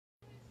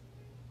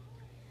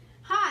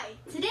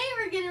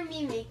going to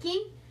be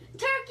making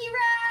turkey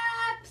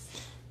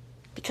wraps.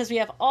 Because we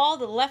have all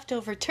the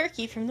leftover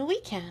turkey from the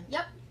weekend.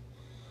 Yep.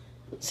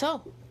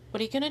 So,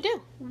 what are you going to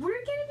do? We're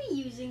going to be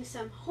using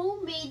some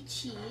homemade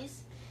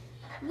cheese.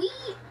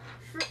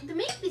 To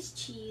make this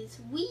cheese,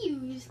 we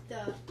use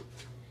the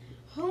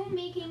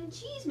home-making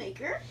cheese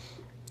maker.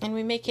 And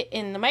we make it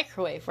in the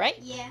microwave, right?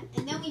 Yeah,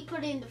 and then we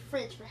put it in the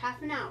fridge for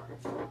half an hour.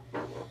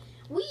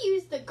 We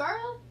use the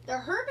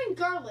herb and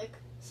garlic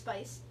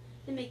spice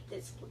to make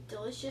this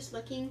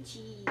delicious-looking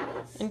cheese.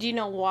 And do you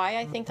know why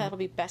I think that'll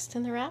be best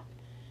in the wrap?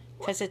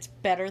 Because it's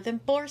better than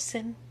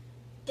Boursin.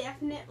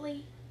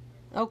 Definitely.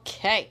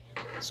 Okay,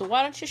 so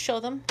why don't you show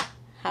them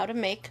how to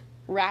make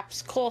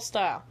wraps Cole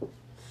style?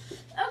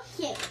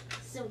 Okay,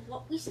 so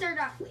what we start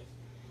off with,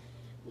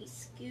 we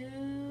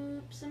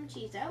scoop some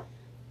cheese out.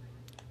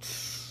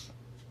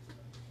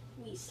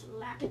 We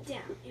slap it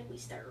down and we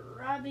start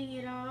rubbing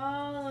it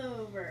all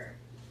over.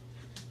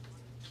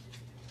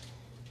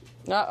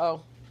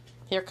 Uh-oh.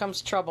 Here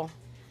comes trouble.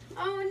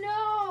 Oh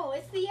no!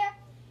 It's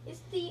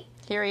the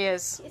Here he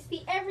is. It's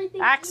the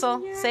everything.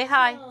 Axel, eating say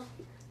hi. Axel.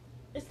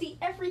 It's the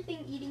everything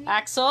eating.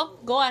 Axel,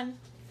 go on.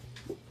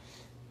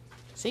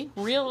 See,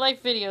 real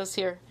life videos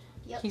here.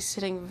 Yep. He's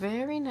sitting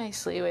very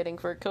nicely waiting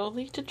for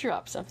Coley to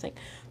drop something.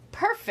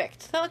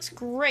 Perfect. That looks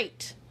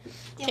great.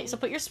 Okay, so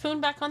put your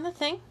spoon back on the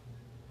thing.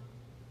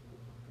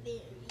 There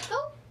you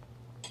go.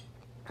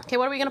 Okay,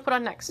 what are we going to put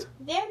on next?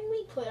 Then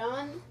we put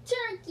on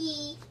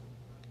turkey.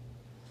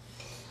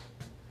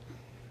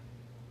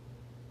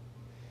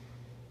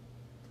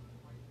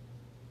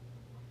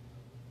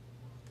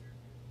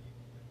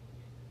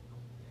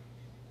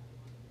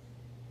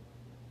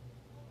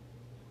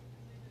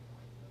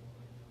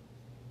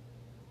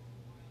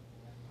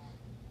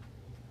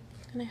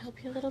 Can I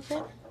help you a little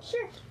bit?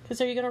 Sure.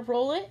 Because are you going to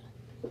roll it?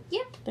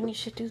 Yep. Then you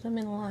should do them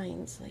in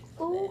lines like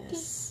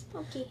this.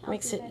 Okay.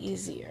 Makes it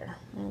easier.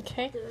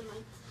 Okay? Do it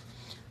like-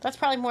 That's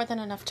probably more than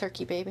enough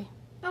turkey, baby.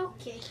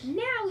 Okay,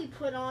 now we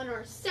put on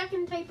our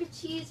second type of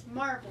cheese,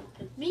 marble.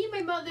 Because me and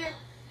my mother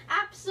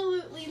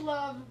absolutely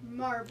love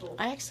marble.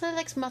 I actually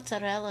like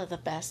mozzarella the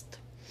best.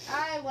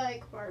 I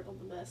like marble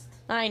the best.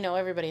 I know,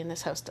 everybody in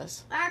this house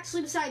does.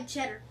 Actually, besides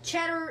cheddar.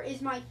 Cheddar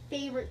is my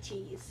favorite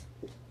cheese.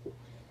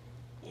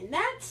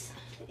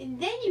 And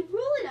then you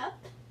roll it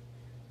up.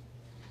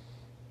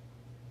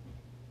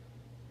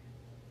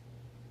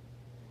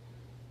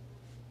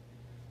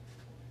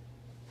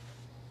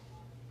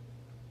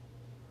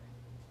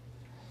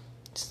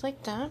 Just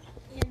like that.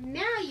 And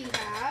now you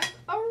have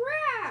a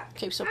wrap.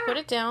 Okay, so put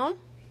it down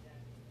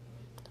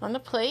on the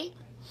plate.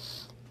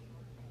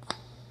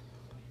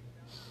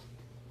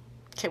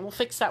 Okay, we'll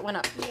fix that one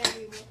up. Yeah,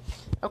 we will.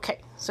 Okay,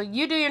 so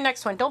you do your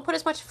next one. Don't put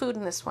as much food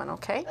in this one,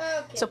 okay?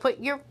 Okay. So put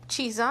your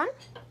cheese on.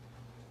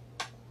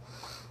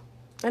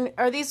 And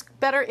are these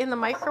better in the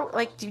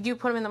do you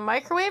put them in the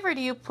microwave or do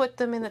you put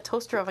them in the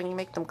toaster oven and you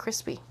make them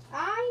crispy?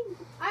 I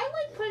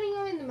like putting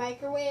them in the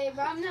microwave.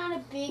 I'm not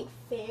a big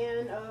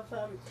fan of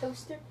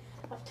toasted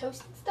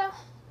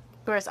stuff.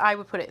 Whereas I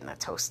would put it in the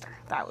toaster.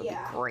 That would be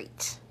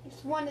great.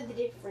 It's one of the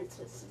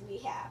differences we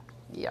have.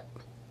 Yep.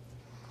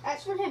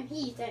 As for him,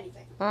 he eats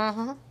anything.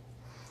 Mm-hmm.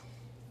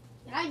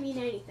 And I mean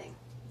anything.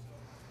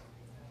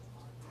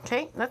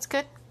 Okay, that's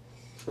good.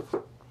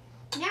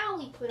 Now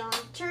we put on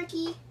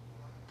turkey.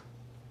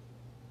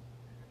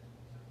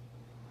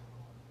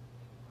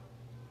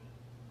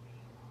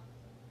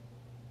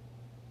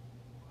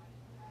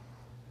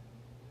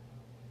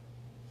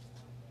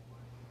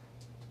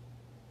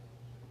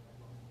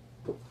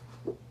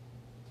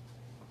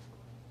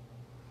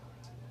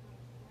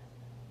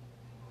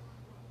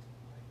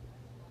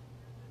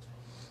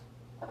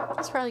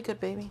 That's probably good,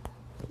 baby.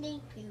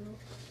 Thank you.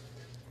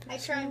 I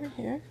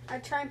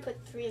try and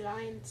put 3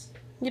 lines.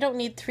 You don't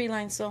need 3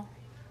 lines, though.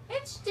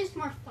 It's just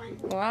more fun.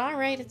 All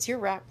right, it's your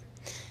wrap.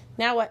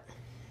 Now what?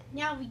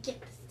 Now we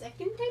get the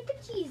second type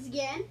of cheese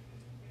again.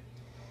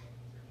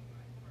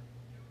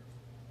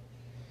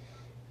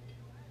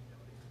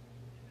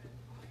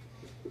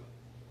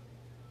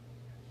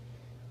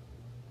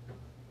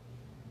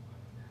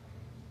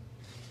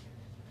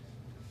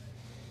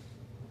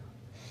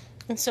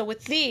 And so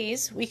with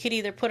these, we could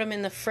either put them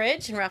in the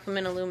fridge and wrap them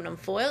in aluminum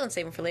foil and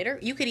save them for later.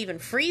 You could even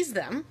freeze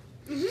them.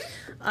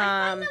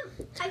 Mm-hmm.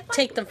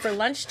 Take them for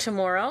lunch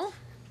tomorrow.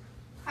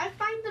 I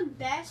find them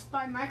best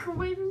by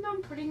microwaving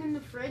them, putting them in the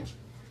fridge.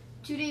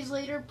 2 days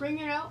later, bring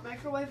it out,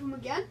 microwave them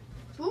again.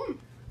 Boom.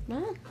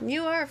 Well,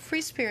 you are a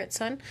free spirit,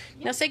 son.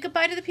 Yep. Now say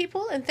goodbye to the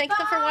people and thank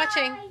them for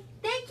watching.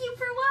 Thank you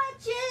for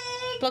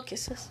watching. Blow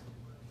kisses.